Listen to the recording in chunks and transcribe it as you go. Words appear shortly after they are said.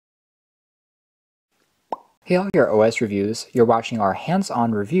Hey all your OS reviews, you're watching our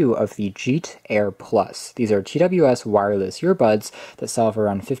hands-on review of the JEET Air Plus. These are TWS wireless earbuds that sell for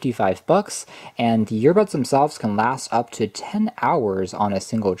around $55, and the earbuds themselves can last up to 10 hours on a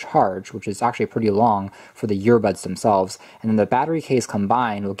single charge, which is actually pretty long for the earbuds themselves, and then the battery case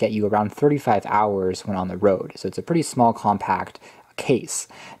combined will get you around 35 hours when on the road. So it's a pretty small, compact case.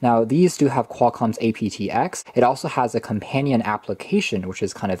 Now these do have Qualcomm's AptX. It also has a companion application, which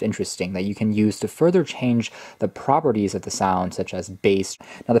is kind of interesting, that you can use to further change the properties of the sound, such as bass.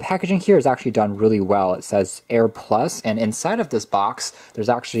 Now the packaging here is actually done really well. It says Air Plus, and inside of this box there's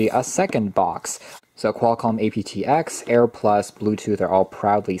actually a second box. So Qualcomm AptX, Air Plus, Bluetooth are all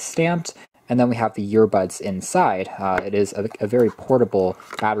proudly stamped. And then we have the earbuds inside. It is a very portable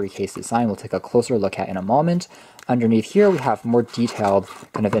battery case design we'll take a closer look at in a moment. Underneath here we have more detailed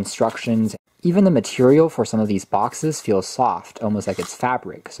kind of instructions. Even the material for some of these boxes feels soft, almost like it's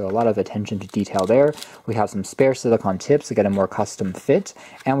fabric, so a lot of attention to detail there. We have some spare silicone tips to get a more custom fit,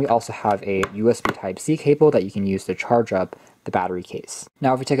 and we also have a USB Type-C cable that you can use to charge up the battery case.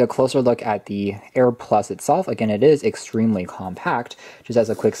 Now if we take a closer look at the Air Plus itself, again it is extremely compact. Just as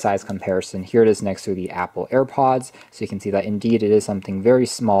a quick size comparison, here it is next to the Apple AirPods, so you can see that indeed it is something very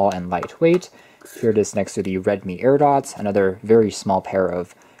small and lightweight. Here it is next to the Redmi AirDots, another very small pair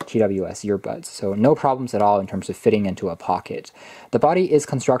of TWS earbuds, so no problems at all in terms of fitting into a pocket. The body is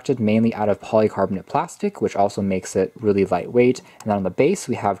constructed mainly out of polycarbonate plastic, which also makes it really lightweight, and then on the base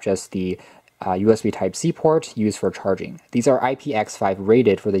we have just the USB Type-C port used for charging. These are IPX5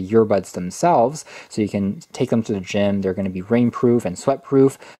 rated for the earbuds themselves, so you can take them to the gym. They're going to be rainproof and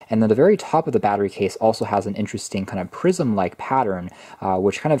sweatproof. And then the very top of the battery case also has an interesting kind of prism-like pattern,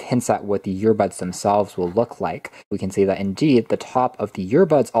 which kind of hints at what the earbuds themselves will look like. We can see that indeed the top of the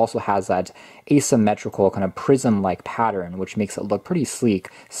earbuds also has that asymmetrical kind of prism-like pattern, which makes it look pretty sleek,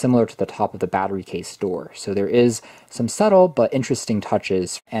 similar to the top of the battery case door. So there is some subtle but interesting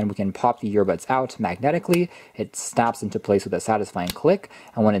touches, and we can pop the earbuds out magnetically. It snaps into place with a satisfying click,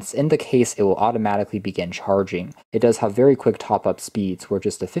 and when it's in the case it will automatically begin charging. It does have very quick top-up speeds, where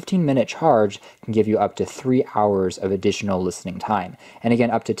just a 15-minute charge can give you up to 3 hours of additional listening time. And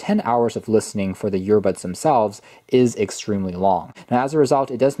again, up to 10 hours of listening for the earbuds themselves is extremely long. Now as a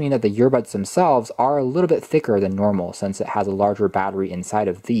result, it does mean that the earbuds themselves are a little bit thicker than normal, since it has a larger battery inside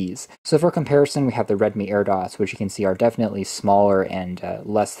of these. So for comparison, we have the Redmi AirDots, which you can see are definitely smaller and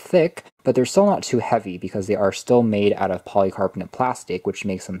less thick, but they're still not too heavy because they are still made out of polycarbonate plastic, which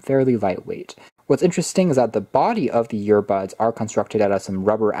makes them fairly lightweight. What's interesting is that the body of the earbuds are constructed out of some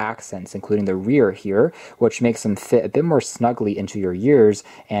rubber accents, including the rear here, which makes them fit a bit more snugly into your ears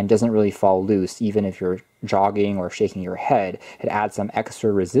and doesn't really fall loose even if you're jogging or shaking your head. It adds some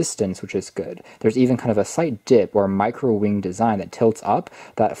extra resistance, which is good. There's even kind of a slight dip or micro wing design that tilts up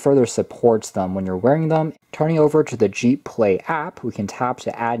that further supports them when you're wearing them. Turning over to the JEET Play app, we can tap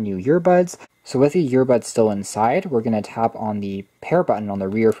to add new earbuds. So with the earbuds still inside, we're going to tap on the pair button on the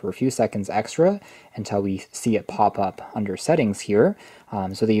rear for a few seconds extra until we see it pop up under settings here.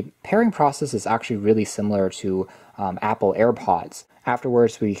 So the pairing process is actually really similar to Apple AirPods.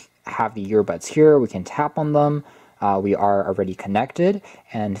 Afterwards, we have the earbuds here. We can tap on them. We are already connected,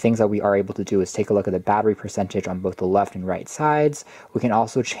 and things that we are able to do is take a look at the battery percentage on both the left and right sides. We can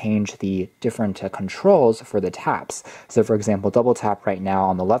also change the different controls for the taps. So for example, double tap right now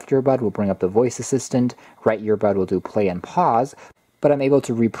on the left earbud will bring up the voice assistant, right earbud will do play and pause, but I'm able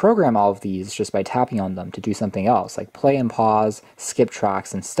to reprogram all of these just by tapping on them to do something else, like play and pause, skip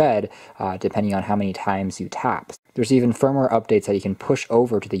tracks instead, depending on how many times you tap. There's even firmware updates that you can push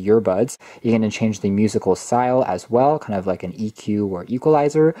over to the earbuds. You can change the musical style as well, kind of like an EQ or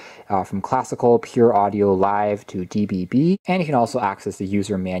equalizer, from classical, pure audio, live to DBB, and you can also access the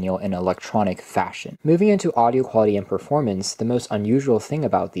user manual in electronic fashion. Moving into audio quality and performance, the most unusual thing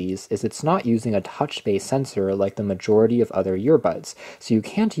about these is it's not using a touch-based sensor like the majority of other earbuds. So you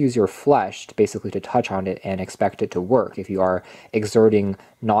can't use your flesh basically to touch on it and expect it to work if you are exerting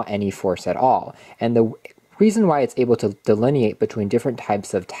not any force at all. And the reason why it's able to delineate between different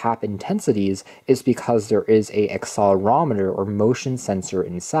types of tap intensities is because there is a accelerometer or motion sensor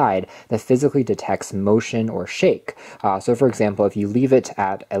inside that physically detects motion or shake. So for example, if you leave it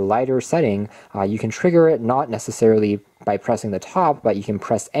at a lighter setting, you can trigger it not necessarily by pressing the top, but you can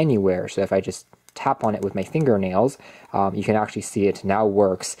press anywhere. So if I just tap on it with my fingernails, you can actually see it now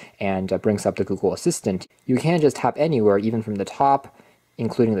works and brings up the Google Assistant. You can just tap anywhere, even from the top,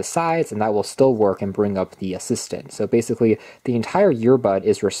 including the sides, and that will still work and bring up the assistant. So basically, the entire earbud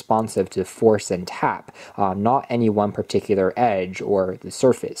is responsive to force and tap, not any one particular edge or the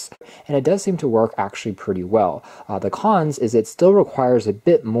surface. And it does seem to work actually pretty well. The cons is it still requires a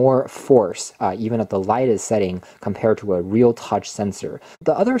bit more force, even at the lightest setting, compared to a real touch sensor.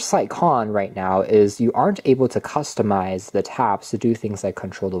 The other slight con right now is you aren't able to customize the taps to do things like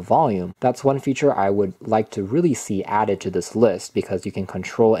control the volume. That's one feature I would like to really see added to this list, because you can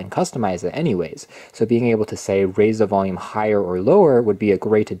control and customize it anyways. So being able to say raise the volume higher or lower would be a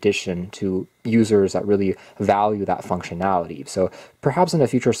great addition to users that really value that functionality. So perhaps in a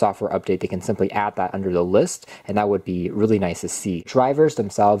future software update, they can simply add that under the list, and that would be really nice to see. Drivers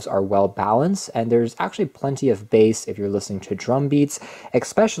themselves are well balanced, and there's actually plenty of bass if you're listening to drum beats,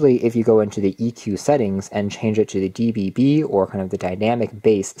 especially if you go into the EQ settings and change it to the DBB or kind of the dynamic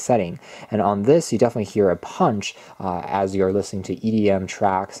bass setting. And on this, you definitely hear a punch as you're listening to EDM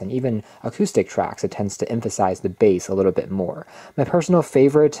tracks and even acoustic tracks. It tends to emphasize the bass a little bit more. My personal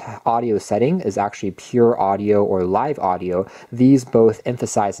favorite audio setting is actually pure audio or live audio. These both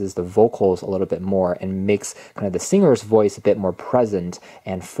emphasizes the vocals a little bit more and makes kind of the singer's voice a bit more present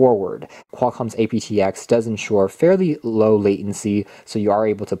and forward. Qualcomm's AptX does ensure fairly low latency, so you are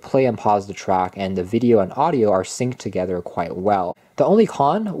able to play and pause the track, and the video and audio are synced together quite well. The only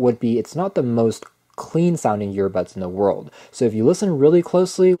con would be it's not the most clean sounding earbuds in the world. So if you listen really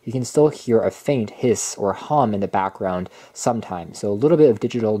closely, you can still hear a faint hiss or hum in the background sometimes. So a little bit of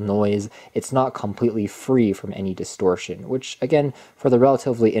digital noise. It's not completely free from any distortion, which again, for the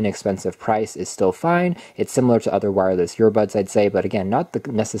relatively inexpensive price is still fine. It's similar to other wireless earbuds, I'd say, but again, not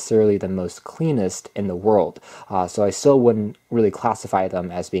necessarily the most cleanest in the world. So I still wouldn't really classify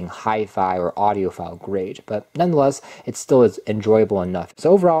them as being hi-fi or audiophile grade, but nonetheless, it still is enjoyable enough.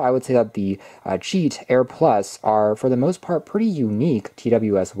 So overall, I would say that the JEET Air Plus are, for the most part, pretty unique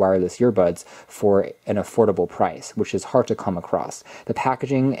TWS wireless earbuds for an affordable price, which is hard to come across. The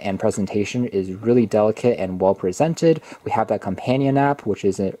packaging and presentation is really delicate and well presented. We have that companion app, which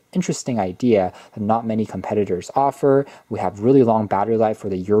is an interesting idea that not many competitors offer. We have really long battery life for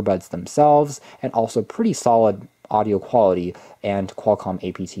the earbuds themselves, and also pretty solid audio quality and Qualcomm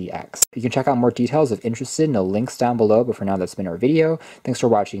AptX. You can check out more details if interested in the links down below, but for now that's been our video. Thanks for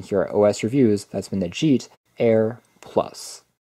watching here at OS Reviews. That's been the JEET Air Plus.